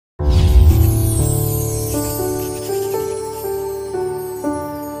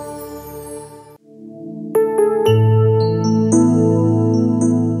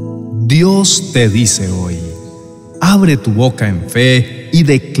Dios te dice hoy: abre tu boca en fe y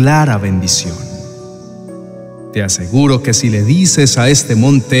declara bendición. Te aseguro que si le dices a este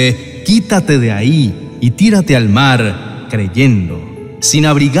monte, quítate de ahí y tírate al mar, creyendo, sin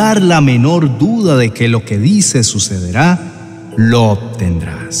abrigar la menor duda de que lo que dices sucederá, lo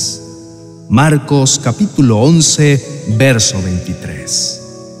obtendrás. Marcos capítulo 11, verso 23.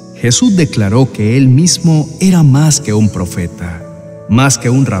 Jesús declaró que Él mismo era más que un profeta, más que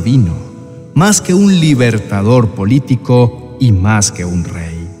un rabino, más que un libertador político y más que un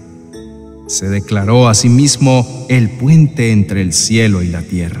rey. Se declaró a sí mismo el puente entre el cielo y la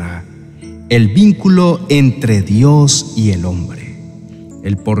tierra, el vínculo entre Dios y el hombre,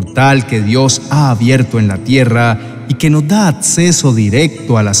 el portal que Dios ha abierto en la tierra y que nos da acceso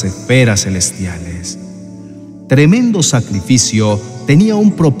directo a las esferas celestiales. Tremendo sacrificio tenía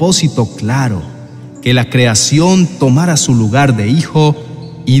un propósito claro: que la creación tomara su lugar de hijo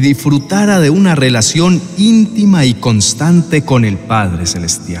y disfrutara de una relación íntima y constante con el Padre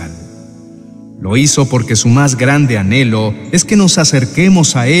Celestial. Lo hizo porque su más grande anhelo es que nos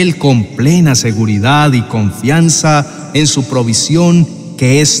acerquemos a Él con plena seguridad y confianza en su provisión,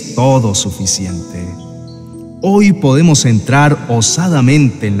 que es todo suficiente. Hoy podemos entrar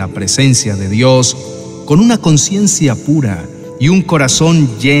osadamente en la presencia de Dios con una conciencia pura y un corazón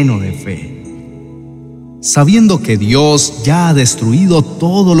lleno de fe, sabiendo que Dios ya ha destruido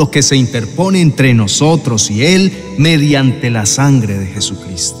todo lo que se interpone entre nosotros y Él mediante la sangre de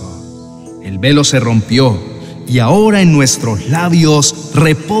Jesucristo. El velo se rompió y ahora en nuestros labios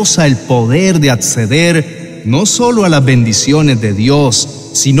reposa el poder de acceder no solo a las bendiciones de Dios,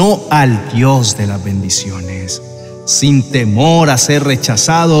 sino al Dios de las bendiciones, sin temor a ser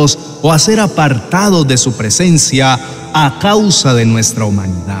rechazados o a ser apartados de su presencia a causa de nuestra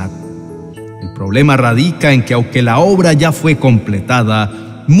humanidad. El problema radica en que aunque la obra ya fue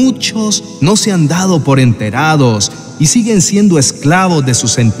completada, muchos no se han dado por enterados y siguen siendo esclavos de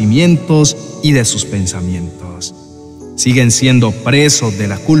sus sentimientos y de sus pensamientos. Siguen siendo presos de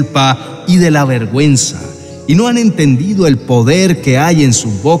la culpa y de la vergüenza y no han entendido el poder que hay en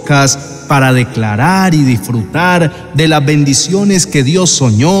sus bocas para declarar y disfrutar de las bendiciones que Dios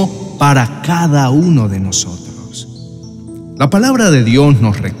soñó para cada uno de nosotros. La palabra de Dios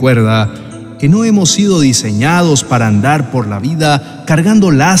nos recuerda que no hemos sido diseñados para andar por la vida cargando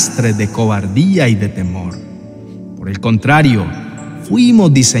lastres de cobardía y de temor. Por el contrario,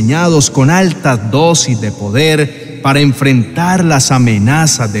 fuimos diseñados con altas dosis de poder para enfrentar las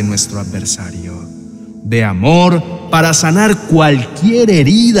amenazas de nuestro adversario, de amor para sanar cualquier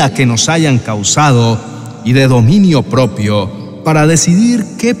herida que nos hayan causado y de dominio propio para decidir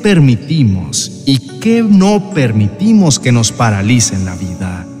qué permitimos y qué no permitimos que nos paralice en la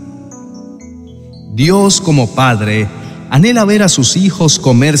vida. Dios, como Padre, anhela ver a sus hijos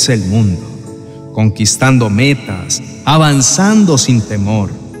comerse el mundo, conquistando metas, avanzando sin temor.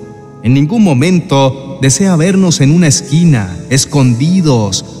 En ningún momento desea vernos en una esquina,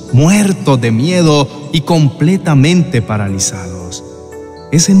 escondidos, muertos de miedo y completamente paralizados.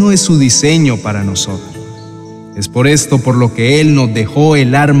 Ese no es su diseño para nosotros. Es por esto por lo que Él nos dejó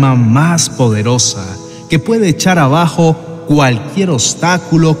el arma más poderosa que puede echar abajo cualquier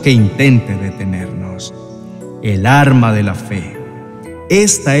obstáculo que intente detenernos: el arma de la fe.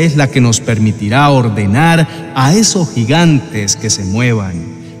 Esta es la que nos permitirá ordenar a esos gigantes que se muevan,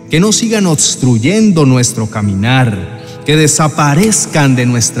 que no sigan obstruyendo nuestro caminar, que desaparezcan de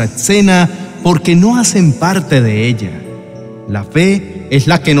nuestra escena porque no hacen parte de ella. La fe es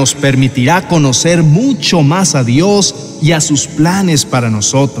la que nos permitirá conocer mucho más a Dios y a sus planes para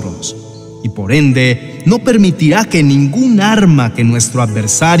nosotros, y por ende no permitirá que ningún arma que nuestro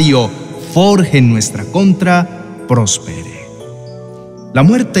adversario forje en nuestra contra prospere. La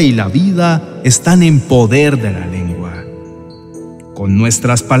muerte y la vida están en poder de la lengua. Con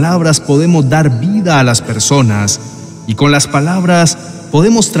nuestras palabras podemos dar vida a las personas y con las palabras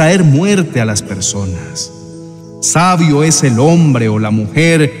podemos traer muerte a las personas. Sabio es el hombre o la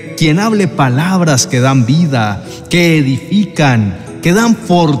mujer quien hable palabras que dan vida, que edifican, que dan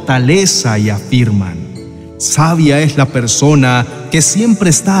fortaleza y afirman. Sabia es la persona que siempre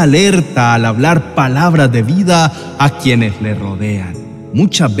está alerta al hablar palabras de vida a quienes le rodean.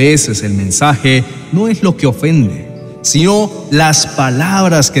 Muchas veces el mensaje no es lo que ofende, sino las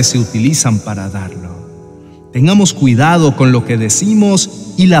palabras que se utilizan para darlo. Tengamos cuidado con lo que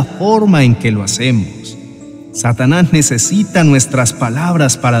decimos y la forma en que lo hacemos. Satanás necesita nuestras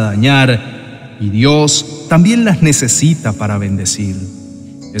palabras para dañar y Dios también las necesita para bendecir.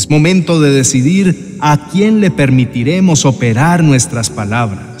 Es momento de decidir a quién le permitiremos operar nuestras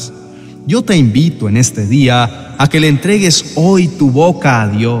palabras. Yo te invito en este día a que le entregues hoy tu boca a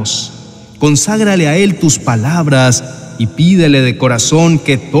Dios. Conságrale a Él tus palabras y pídele de corazón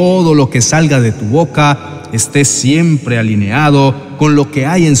que todo lo que salga de tu boca esté siempre alineado con lo que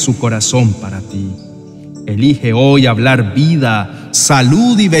hay en su corazón para ti. Elige hoy hablar vida,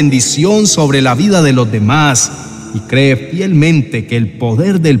 salud y bendición sobre la vida de los demás y cree fielmente que el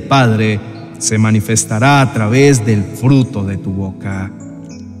poder del Padre se manifestará a través del fruto de tu boca.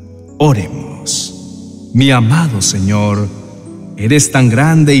 Oremos. Mi amado Señor, eres tan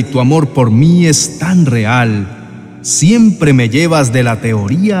grande y tu amor por mí es tan real. Siempre me llevas de la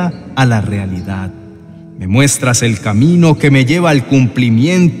teoría a la realidad. Me muestras el camino que me lleva al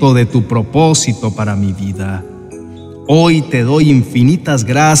cumplimiento de tu propósito para mi vida. Hoy te doy infinitas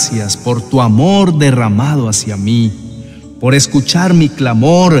gracias por tu amor derramado hacia mí, por escuchar mi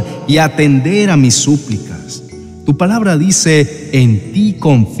clamor y atender a mis súplicas. Tu palabra dice: en ti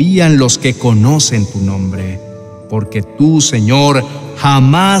confían los que conocen tu nombre, porque tú, Señor,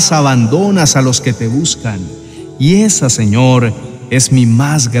 jamás abandonas a los que te buscan. Y esa, Señor, es mi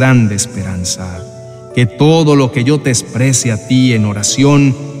más grande esperanza. Que todo lo que yo te exprese a ti en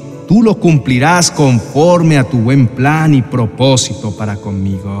oración, tú lo cumplirás conforme a tu buen plan y propósito para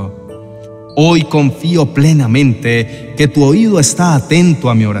conmigo. Hoy confío plenamente que tu oído está atento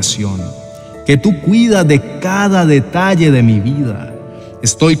a mi oración, que tú cuidas de cada detalle de mi vida.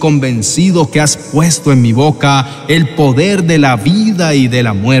 Estoy convencido que has puesto en mi boca el poder de la vida y de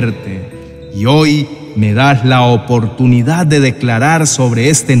la muerte. Y hoy me das la oportunidad de declarar sobre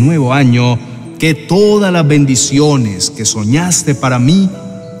este nuevo año que todas las bendiciones que soñaste para mí,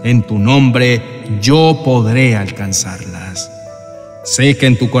 en tu nombre yo podré alcanzarlas. Sé que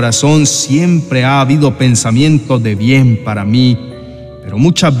en tu corazón siempre ha habido pensamientos de bien para mí, pero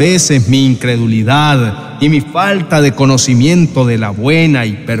muchas veces mi incredulidad y mi falta de conocimiento de la buena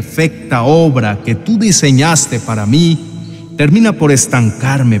y perfecta obra que tú diseñaste para mí termina por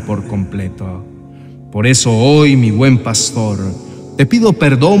estancarme por completo. Por eso hoy, mi buen pastor, te pido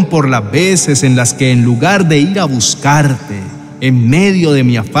perdón por las veces en las que en lugar de ir a buscarte en medio de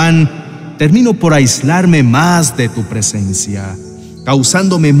mi afán, termino por aislarme más de tu presencia,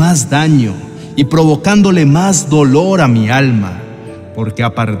 causándome más daño y provocándole más dolor a mi alma, porque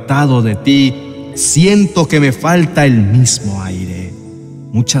apartado de ti, siento que me falta el mismo aire.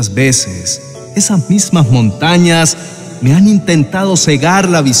 Muchas veces, esas mismas montañas me han intentado cegar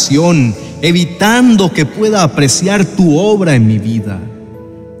la visión, evitando que pueda apreciar tu obra en mi vida.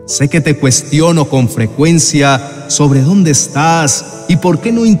 Sé que te cuestiono con frecuencia sobre dónde estás y por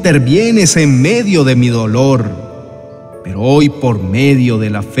qué no intervienes en medio de mi dolor. Pero hoy, por medio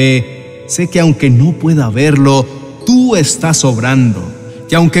de la fe, sé que aunque no pueda verlo, tú estás obrando,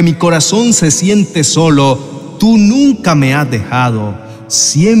 que aunque mi corazón se siente solo, tú nunca me has dejado,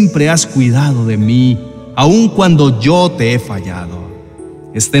 siempre has cuidado de mí, aun cuando yo te he fallado.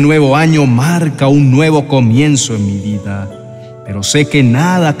 Este nuevo año marca un nuevo comienzo en mi vida, pero sé que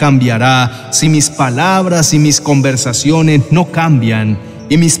nada cambiará si mis palabras y mis conversaciones no cambian,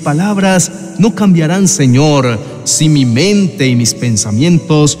 y mis palabras no cambiarán, Señor, si mi mente y mis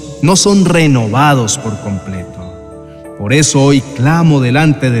pensamientos no son renovados por completo. Por eso hoy clamo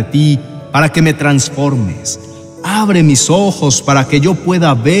delante de ti para que me transformes. Abre mis ojos para que yo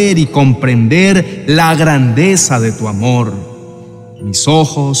pueda ver y comprender la grandeza de tu amor. Mis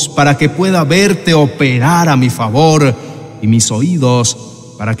ojos para que pueda verte operar a mi favor y mis oídos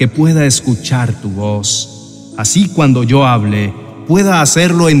para que pueda escuchar tu voz. Así cuando yo hable, pueda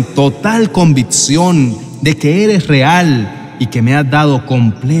hacerlo en total convicción de que eres real y que me has dado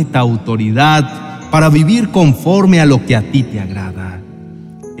completa autoridad para vivir conforme a lo que a ti te agrada.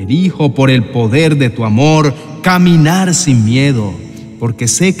 Elijo por el poder de tu amor caminar sin miedo, porque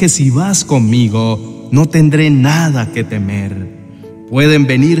sé que si vas conmigo no tendré nada que temer. Pueden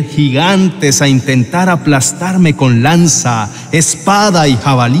venir gigantes a intentar aplastarme con lanza, espada y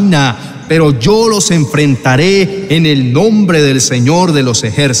jabalina, pero yo los enfrentaré en el nombre del Señor de los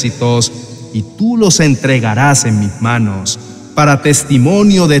ejércitos, y tú los entregarás en mis manos, para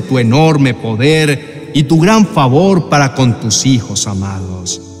testimonio de tu enorme poder y tu gran favor para con tus hijos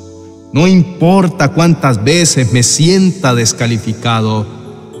amados. No importa cuántas veces me sienta descalificado,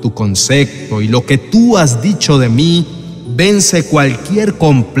 tu concepto y lo que tú has dicho de mí vence cualquier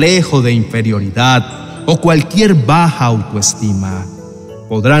complejo de inferioridad o cualquier baja autoestima.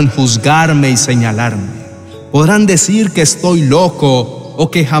 Podrán juzgarme y señalarme, podrán decir que estoy loco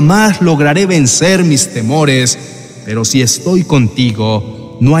o que jamás lograré vencer mis temores, pero si estoy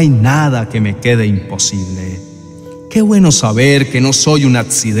contigo, no hay nada que me quede imposible. Qué bueno saber que no soy un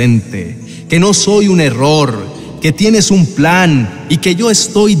accidente, que no soy un error, que tienes un plan y que yo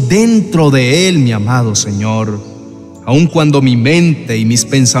estoy dentro de él, mi amado Señor. aun cuando mi mente y mis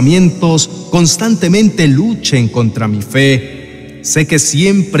pensamientos constantemente luchen contra mi fe, sé que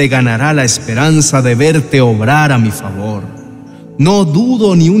siempre ganará la esperanza de verte obrar a mi favor. No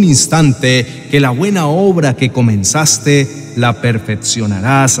dudo ni un instante que la buena obra que comenzaste la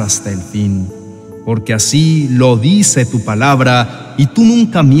perfeccionarás hasta el fin, porque así lo dice tu palabra y tú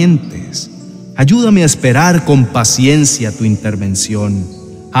nunca mientes. Ayúdame a esperar con paciencia tu intervención,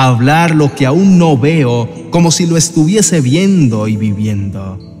 a hablar lo que aún no veo como si lo estuviese viendo y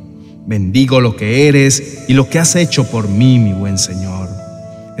viviendo. Bendigo lo que eres y lo que has hecho por mí, mi buen Señor.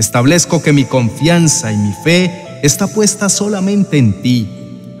 Establezco que mi confianza y mi fe está puesta solamente en ti.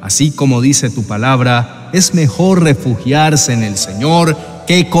 Así como dice tu palabra, es mejor refugiarse en el Señor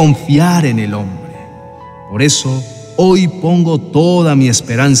que confiar en el hombre. Por eso, hoy pongo toda mi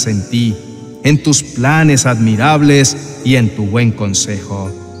esperanza en ti, en tus planes admirables y en tu buen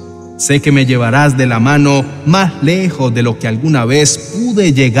consejo. Sé que me llevarás de la mano más lejos de lo que alguna vez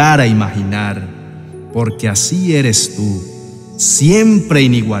pude llegar a imaginar, porque así eres tú, siempre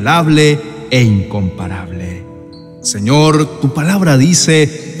inigualable e incomparable. Señor, tu palabra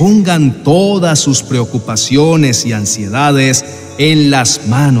dice: pongan todas sus preocupaciones y ansiedades en las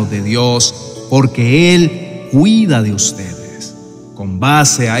manos de Dios, porque Él cuida de ustedes. Con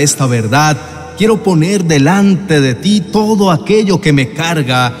base a esta verdad, quiero poner delante de ti todo aquello que me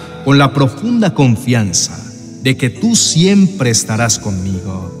carga, con la profunda confianza de que tú siempre estarás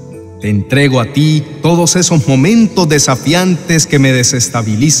conmigo. Te entrego a ti todos esos momentos desafiantes que me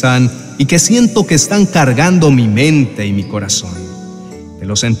desestabilizan y que siento que están cargando mi mente y mi corazón. Te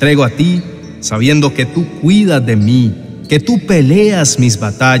los entrego a ti, sabiendo que tú cuidas de mí, que tú peleas mis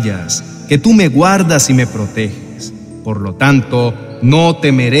batallas, que tú me guardas y me proteges. Por lo tanto, no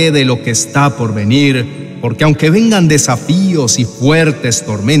temeré de lo que está por venir, porque aunque vengan desafíos y fuertes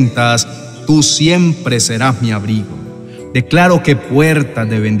tormentas, tú siempre serás mi abrigo. Declaro que puertas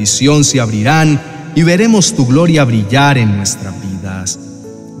de bendición se abrirán y veremos tu gloria brillar en nuestras vidas.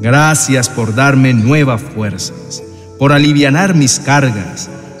 Gracias por darme nuevas fuerzas, por alivianar mis cargas,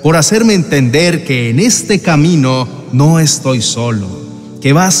 por hacerme entender que en este camino no estoy solo,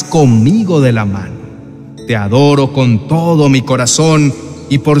 que vas conmigo de la mano. Te adoro con todo mi corazón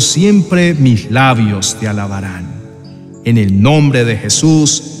y por siempre mis labios te alabarán. En el nombre de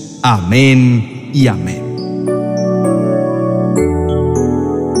Jesús, amén y amén.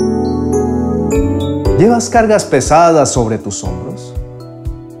 ¿Llevas cargas pesadas sobre tus hombros?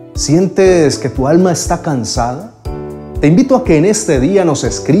 ¿Sientes que tu alma está cansada? Te invito a que en este día nos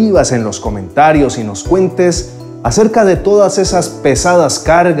escribas en los comentarios y nos cuentes acerca de todas esas pesadas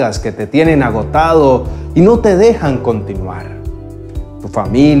cargas que te tienen agotado y no te dejan continuar. Tu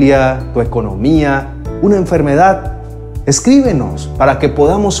familia, tu economía, una enfermedad. Escríbenos para que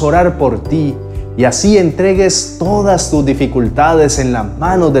podamos orar por ti y así entregues todas tus dificultades en las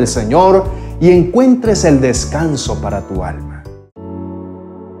manos del Señor y encuentres el descanso para tu alma.